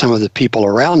helped some of the people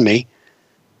around me.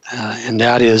 And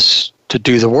that is to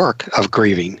do the work of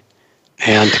grieving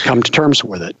and to come to terms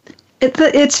with it.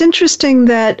 It's interesting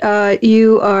that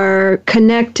you are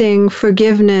connecting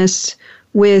forgiveness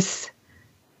with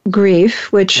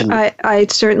grief, which I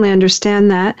certainly understand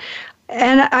that.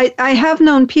 And I have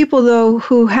known people, though,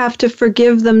 who have to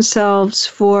forgive themselves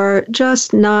for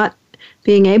just not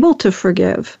being able to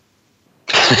forgive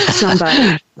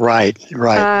somebody. Right.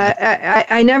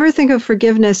 I never think of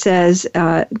forgiveness as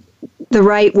the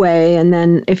right way, and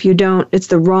then if you don't, it's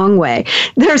the wrong way.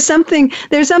 There's something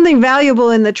valuable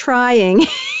in the trying,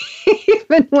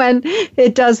 even when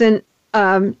it doesn't,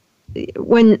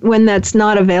 when that's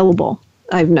not available.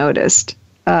 I've noticed.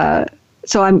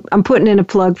 So I'm putting in a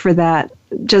plug for that,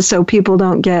 just so people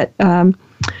don't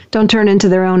don't turn into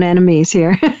their own enemies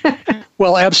here.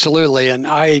 Well, absolutely, and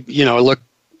I, look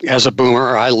as a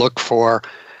boomer. I look for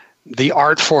the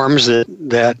art forms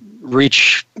that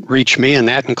reach me, and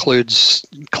that includes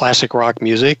classic rock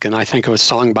music. And I think of a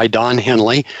song by Don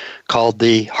Henley called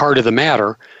 "The Heart of the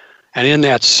Matter," and in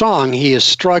that song, he is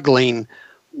struggling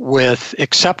with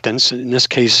acceptance. In this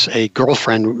case, a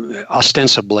girlfriend,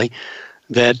 ostensibly,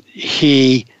 that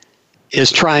he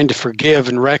is trying to forgive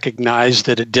and recognize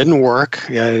that it didn't work.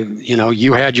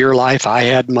 You had your life, I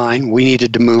had mine. We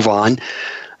needed to move on.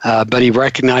 But he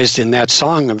recognized in that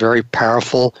song a very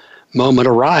powerful moment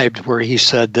arrived where he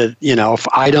said that, if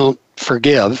I don't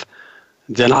forgive,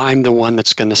 then I'm the one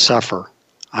that's going to suffer.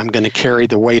 I'm going to carry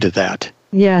the weight of that.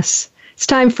 Yes. It's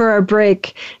time for our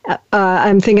break.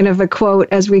 I'm thinking of a quote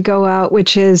as we go out,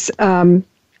 which is,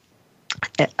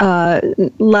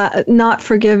 not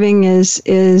forgiving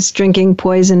is drinking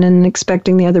poison and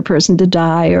expecting the other person to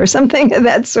die, or something of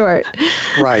that sort.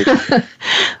 Right.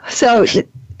 So,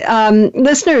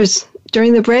 listeners,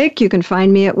 during the break, you can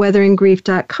find me at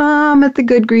weatheringgrief.com at the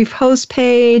Good Grief host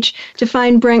page. To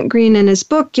find Brent Green and his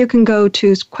book, you can go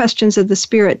to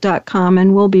questionsofthespirit.com,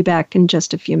 and we'll be back in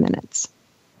just a few minutes.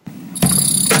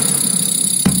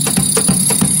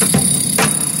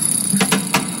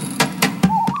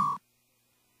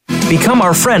 Become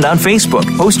our friend on Facebook.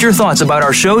 Post your thoughts about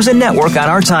our shows and network on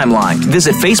our timeline.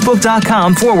 Visit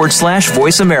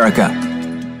facebook.com/Voice America.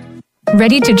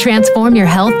 Ready to transform your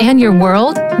health and your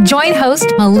world? Join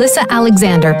host Melissa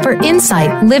Alexander for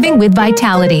Insight Living with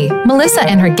Vitality. Melissa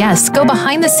and her guests go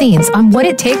behind the scenes on what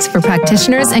it takes for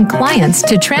practitioners and clients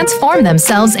to transform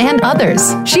themselves and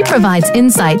others. She provides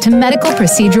insight to medical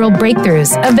procedural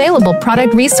breakthroughs, available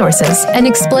product resources, and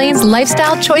explains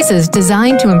lifestyle choices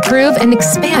designed to improve and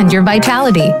expand your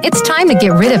vitality. It's time to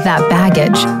get rid of that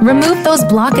baggage, remove those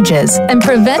blockages, and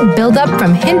prevent buildup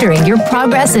from hindering your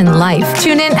progress in life.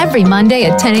 Tune in every Monday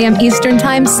at 10 a.m. Eastern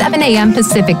Time, 7 a.m.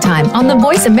 Pacific Time on the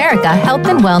Voice America Health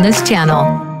and Wellness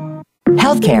Channel.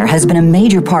 Healthcare has been a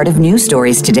major part of news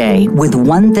stories today, with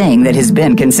one thing that has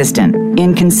been consistent: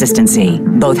 inconsistency.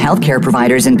 Both healthcare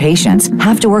providers and patients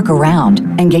have to work around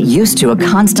and get used to a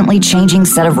constantly changing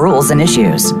set of rules and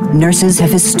issues. Nurses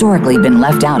have historically been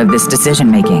left out of this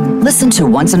decision-making. Listen to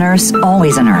Once a Nurse,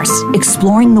 Always a Nurse,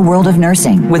 Exploring the World of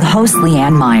Nursing with host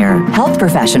Leanne Meyer. Health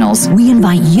professionals, we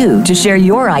invite you to share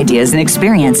your ideas and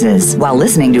experiences while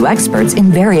listening to experts in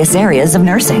various areas of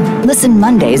nursing. Listen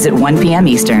Mondays at 1 p.m.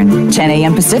 Eastern, 10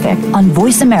 a.m. Pacific on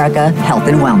Voice America Health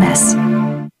and Wellness.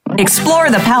 Explore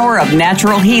the power of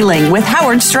natural healing with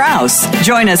Howard Strauss.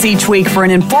 Join us each week for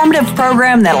an informative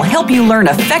program that'll help you learn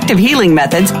effective healing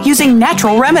methods using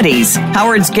natural remedies.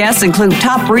 Howard's guests include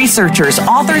top researchers,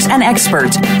 authors, and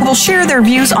experts who will share their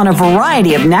views on a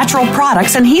variety of natural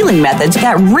products and healing methods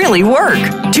that really work.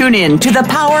 Tune in to The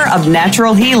Power of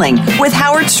Natural Healing with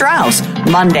Howard Strauss,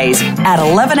 Mondays at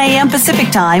 11 a.m.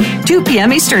 Pacific Time, 2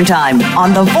 p.m. Eastern Time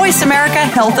on the Voice America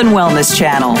Health and Wellness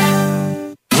Channel.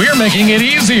 We're making it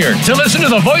easier to listen to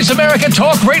the Voice America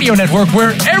Talk Radio Network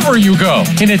wherever you go.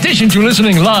 In addition to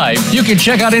listening live, you can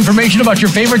check out information about your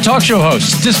favorite talk show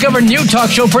hosts, discover new talk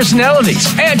show personalities,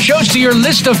 add shows to your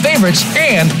list of favorites,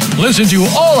 and listen to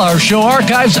all our show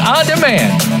archives on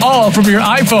demand. All from your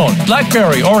iPhone,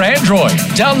 BlackBerry, or Android.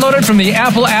 Download it from the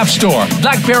Apple App Store,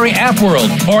 BlackBerry App World,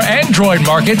 or Android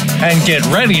Market, and get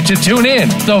ready to tune in.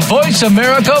 The Voice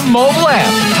America mobile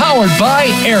app, powered by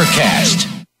Aircast.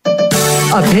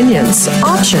 Opinions,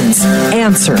 options,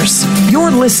 answers.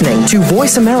 You're listening to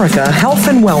Voice America Health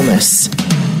and Wellness.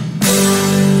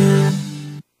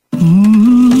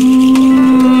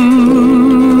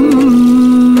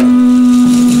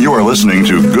 You are listening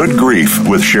to Good Grief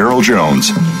with Cheryl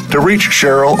Jones. To reach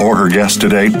Cheryl or her guest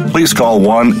today, please call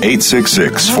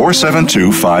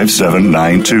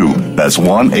 1-866-472-5792. That's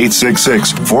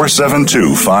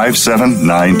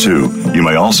 1-866-472-5792. You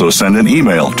may also send an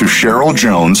email to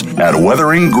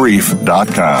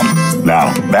CherylJones@weatheringgrief.com.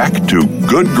 Now, back to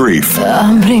Good Grief.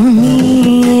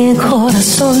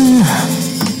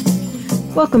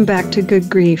 Welcome back to Good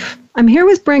Grief. I'm here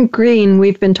with Brent Green.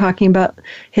 We've been talking about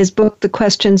his book, The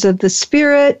Questions of the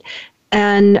Spirit,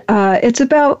 and it's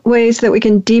about ways that we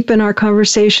can deepen our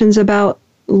conversations about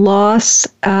loss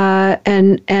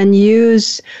and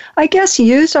use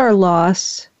our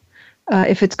loss.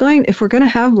 If we're going to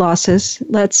have losses,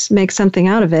 let's make something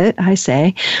out of it, I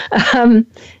say,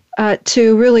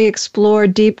 to really explore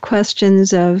deep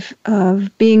questions of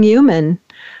being human.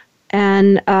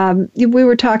 And we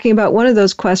were talking about one of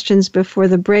those questions before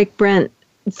the break, Brent,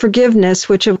 forgiveness,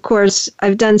 which of course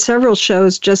I've done several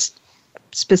shows just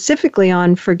specifically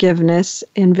on forgiveness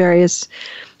in various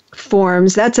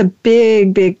forms. That's a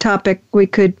big, big topic.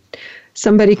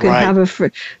 Somebody could have a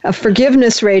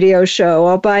forgiveness radio show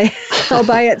all by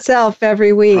itself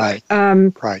every week.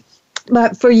 Right.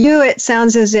 But for you, it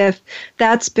sounds as if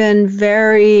that's been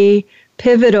very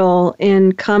pivotal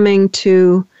in coming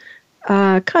to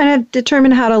kind of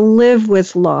determine how to live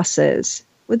with losses.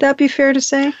 Would that be fair to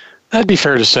say? That'd be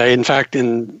fair to say. In fact,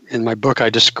 in my book, I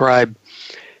describe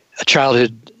a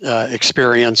childhood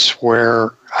experience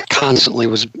where I constantly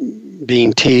was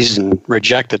being teased and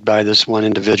rejected by this one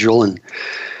individual, and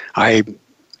I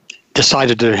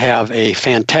decided to have a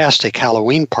fantastic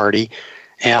Halloween party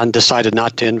and decided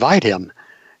not to invite him.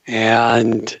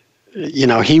 And,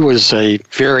 he was a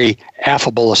very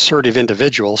affable, assertive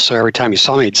individual. So every time he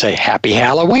saw me, he'd say, "Happy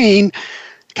Halloween."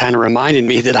 Kind of reminded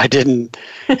me that I didn't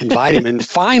invite him. And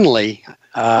finally,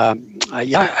 I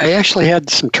actually had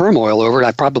some turmoil over it.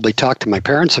 I probably talked to my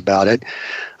parents about it.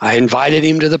 I invited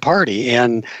him to the party,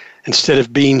 and instead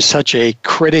of being such a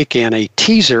critic and a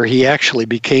teaser, he actually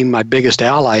became my biggest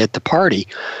ally at the party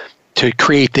to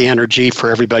create the energy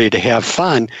for everybody to have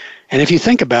fun. And if you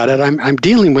think about it, I'm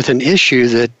dealing with an issue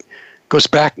that goes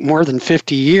back more than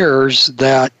 50 years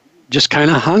that just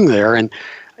kind of hung there. And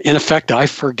in effect, I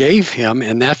forgave him,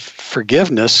 and that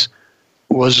forgiveness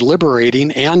was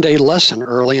liberating and a lesson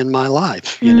early in my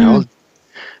life,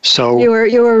 So you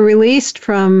were released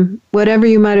from whatever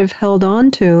you might have held on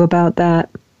to about that.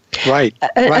 Right.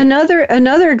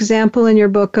 Another example in your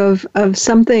book of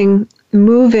something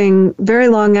moving very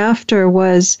long after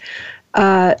was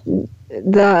the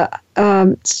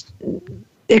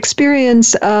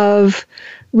experience of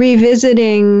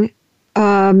revisiting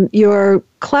your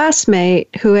classmate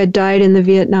who had died in the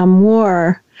Vietnam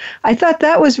War. I thought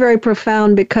that was very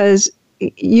profound because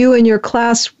you and your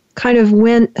class kind of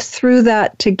went through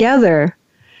that together,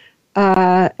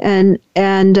 and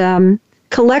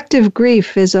collective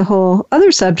grief is a whole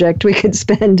other subject we could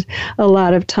spend a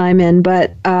lot of time in,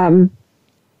 but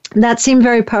that seemed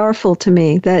very powerful to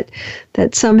me, that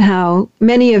somehow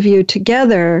many of you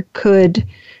together could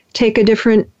take a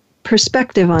different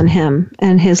perspective on him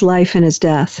and his life and his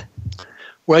death.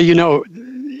 Well,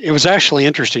 it was actually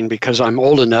interesting because I'm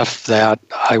old enough that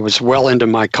I was well into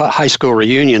my high school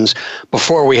reunions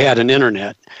before we had an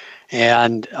internet.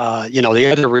 And, the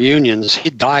other reunions, he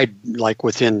died like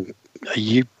within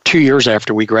 2 years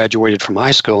after we graduated from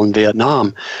high school in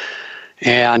Vietnam.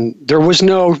 And there was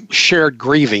no shared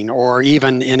grieving or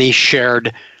even any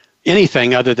shared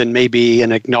anything other than maybe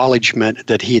an acknowledgement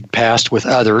that he had passed with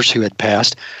others who had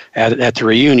passed at the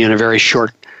reunion, a very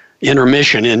short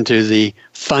intermission into the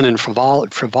fun and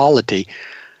frivolity.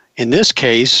 In this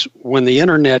case, when the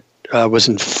internet was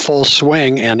in full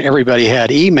swing and everybody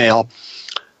had email,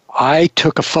 I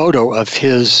took a photo of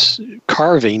his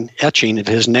etching of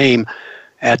his name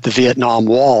at the Vietnam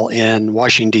Wall in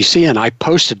Washington, D.C., and I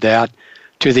posted that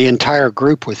to the entire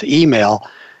group with email,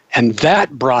 and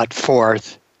that brought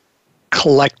forth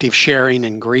collective sharing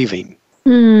and grieving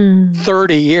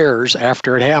 30 years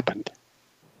after it happened.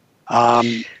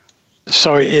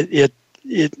 So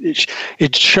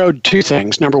it showed two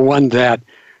things. Number one, that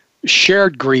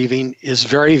shared grieving is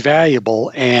very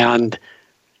valuable, and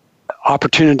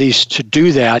opportunities to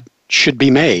do that should be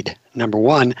made, number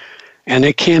one, and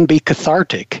it can be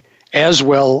cathartic as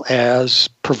well as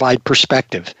provide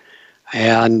perspective.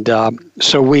 And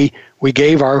so we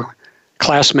gave our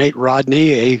classmate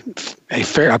Rodney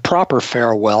a proper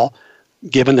farewell,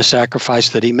 given the sacrifice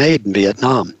that he made in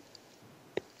Vietnam.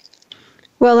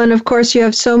 Well, and of course you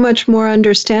have so much more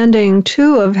understanding,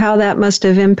 too, of how that must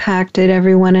have impacted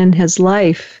everyone in his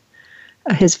life,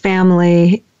 his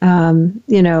family,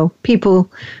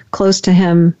 people close to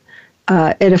him.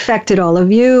 It affected all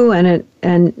of you, and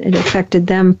it affected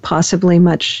them possibly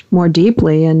much more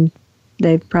deeply, and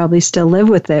they probably still live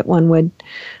with it, one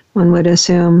would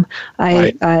assume.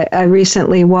 Right. I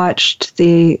recently watched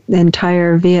the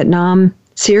entire Vietnam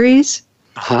series.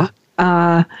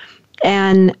 Uh-huh.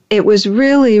 And it was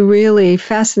really, really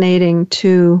fascinating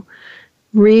to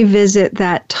revisit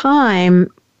that time.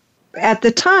 At the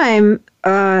time,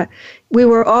 we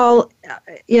were all,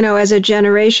 as a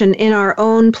generation in our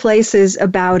own places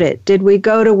about it. Did we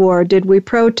go to war? Did we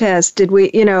protest? Did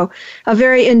we, a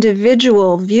very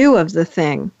individual view of the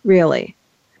thing, really.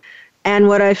 And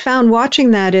what I found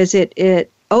watching that is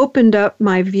it opened up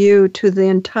my view to the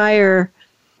entire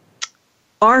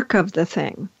arc of the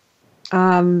thing.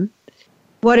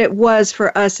 What it was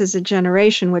for us as a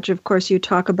generation, which of course you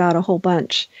talk about a whole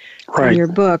bunch in your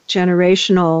book,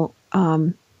 generational.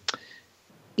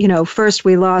 First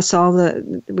we lost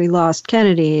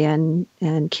Kennedy and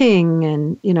King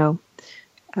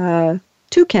and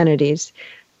two Kennedys,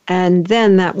 and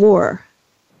then that war.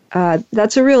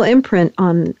 That's a real imprint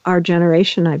on our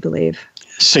generation, I believe.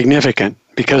 Significant,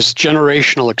 because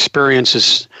generational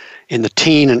experiences in the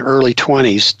teen years and early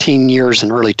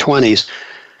 20s,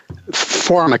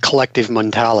 form a collective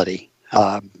mentality,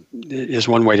 is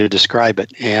one way to describe it.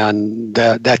 And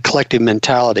that collective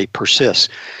mentality persists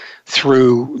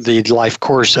through the life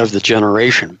course of the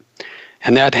generation.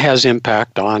 And that has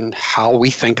impact on how we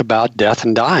think about death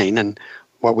and dying and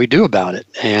what we do about it.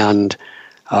 And,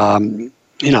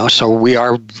 so we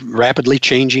are rapidly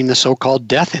changing the so-called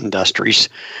death industries.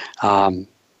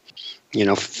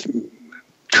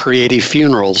 creative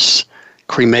funerals.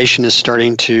 Cremation is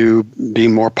starting to be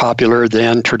more popular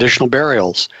than traditional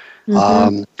burials.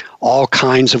 All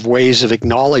kinds of ways of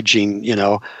acknowledging,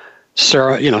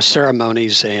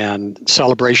 ceremonies and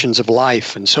celebrations of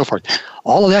life and so forth.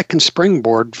 All of that can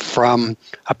springboard from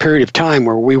a period of time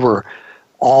where we were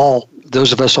all,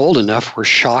 those of us old enough, were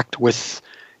shocked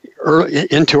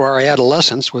into our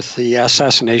adolescence with the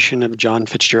assassination of John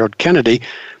Fitzgerald Kennedy,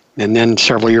 and then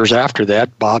several years after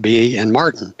that, Bobby and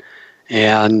Martin,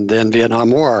 and then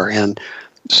Vietnam War. And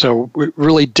so it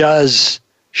really does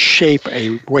shape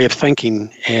a way of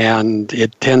thinking, and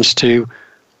it tends to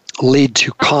lead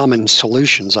to common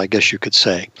solutions, I guess you could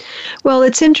say. Well,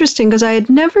 it's interesting because I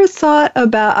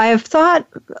have thought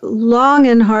long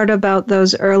and hard about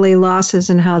those early losses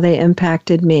and how they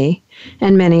impacted me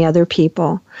and many other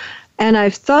people. And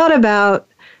I've thought about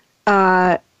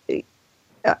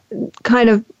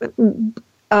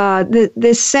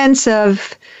this sense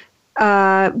of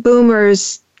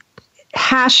boomers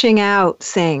hashing out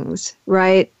things,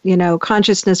 right?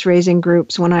 Consciousness raising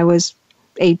groups when I was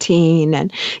 18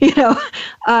 and,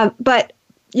 but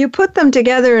you put them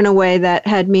together in a way that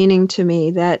had meaning to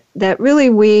me, that really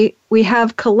we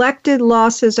have collected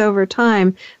losses over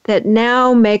time that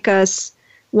now make us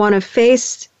want to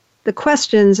face the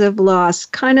questions of loss,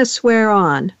 kind of swear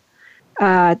on.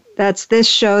 That's this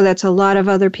show, that's a lot of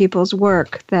other people's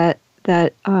work that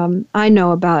I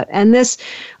know about. And this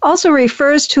also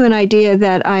refers to an idea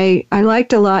that I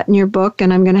liked a lot in your book,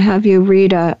 and I'm going to have you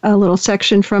read a little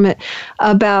section from it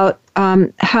about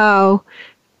how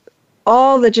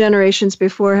all the generations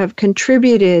before have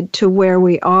contributed to where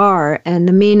we are and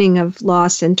the meaning of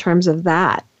loss in terms of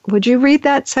that. Would you read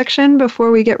that section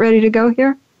before we get ready to go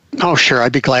here? Oh, sure.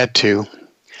 I'd be glad to.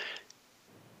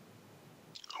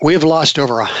 We have lost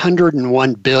over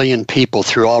 101 billion people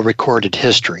through all recorded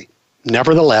history.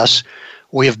 Nevertheless,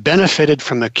 we have benefited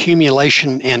from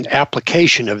accumulation and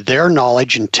application of their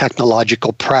knowledge and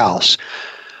technological prowess,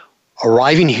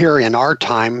 arriving here in our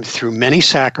time through many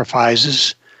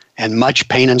sacrifices and much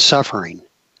pain and suffering.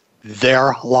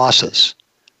 Their losses.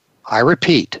 I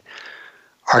repeat,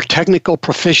 our technical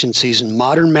proficiencies and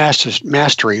modern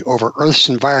mastery over Earth's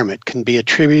environment can be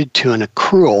attributed to an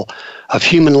accrual of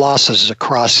human losses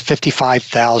across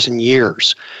 55,000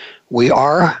 years. We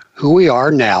are who we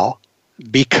are now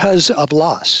because of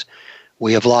loss.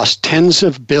 We have lost tens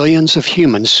of billions of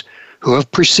humans who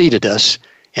have preceded us,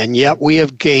 and yet we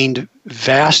have gained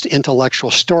vast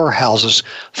intellectual storehouses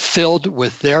filled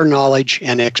with their knowledge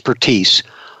and expertise,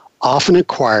 often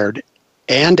acquired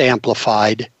and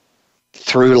amplified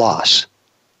through loss.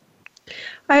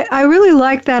 I really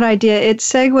like that idea. It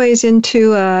segues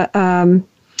into an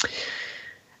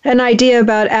idea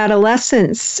about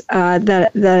adolescence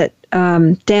that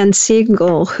Dan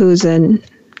Siegel, who's an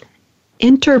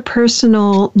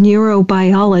interpersonal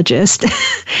neurobiologist,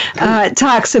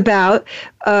 talks about,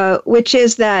 which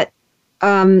is that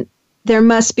there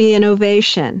must be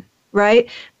innovation, right?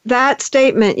 That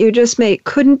statement you just made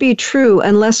couldn't be true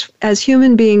unless, as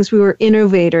human beings, we were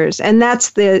innovators. And that's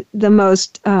the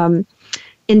most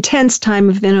intense time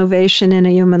of innovation in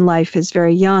a human life is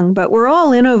very young. But we're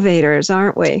all innovators,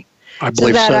 aren't we? I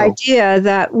believe so. So that idea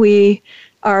that we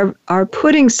are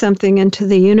putting something into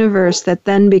the universe that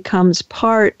then becomes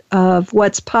part of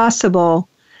what's possible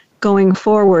going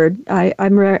forward,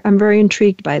 I'm very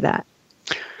intrigued by that.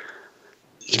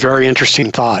 It's a very interesting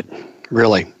thought,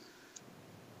 really.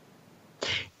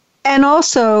 And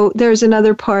also, there's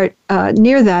another part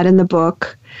near that in the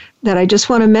book that I just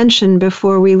want to mention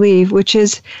before we leave, which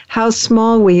is how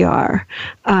small we are.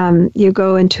 You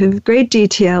go into great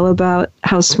detail about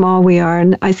how small we are,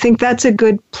 and I think that's a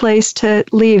good place to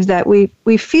leave, that we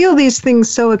feel these things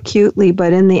so acutely,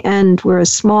 but in the end, we're a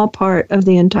small part of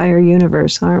the entire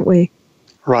universe, aren't we?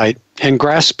 Right. And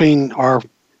grasping our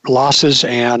losses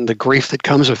and the grief that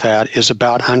comes with that is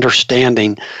about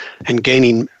understanding and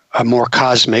gaining a more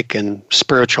cosmic and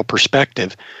spiritual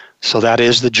perspective. So that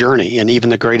is the journey. And even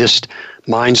the greatest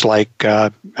minds like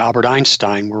Albert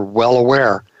Einstein were well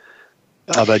aware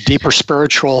of a deeper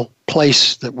spiritual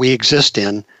place that we exist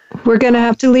in. We're going to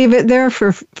have to leave it there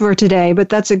for today, but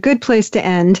that's a good place to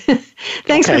end.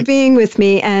 Thanks for being with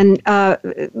me. And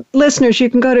listeners, you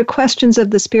can go to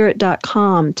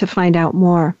questionsofthespirit.com to find out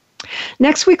more.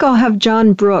 Next week, I'll have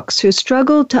John Brooks, who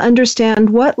struggled to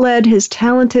understand what led his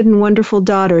talented and wonderful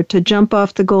daughter to jump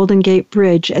off the Golden Gate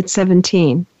Bridge at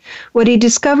 17. What he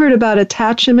discovered about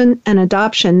attachment and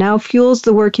adoption now fuels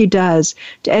the work he does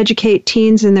to educate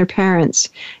teens and their parents.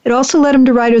 It also led him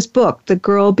to write his book, The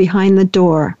Girl Behind the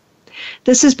Door.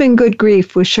 This has been Good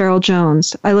Grief with Cheryl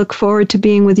Jones. I look forward to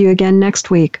being with you again next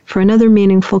week for another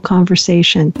meaningful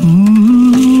conversation.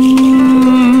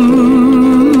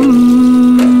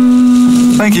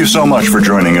 Thank you so much for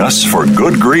joining us for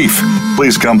Good Grief.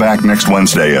 Please come back next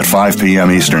Wednesday at 5 p.m.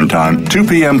 Eastern Time, 2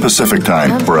 p.m. Pacific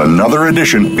Time for another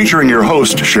edition featuring your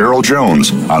host, Cheryl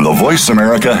Jones, on the Voice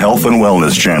America Health and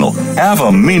Wellness Channel. Have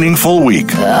a meaningful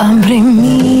week.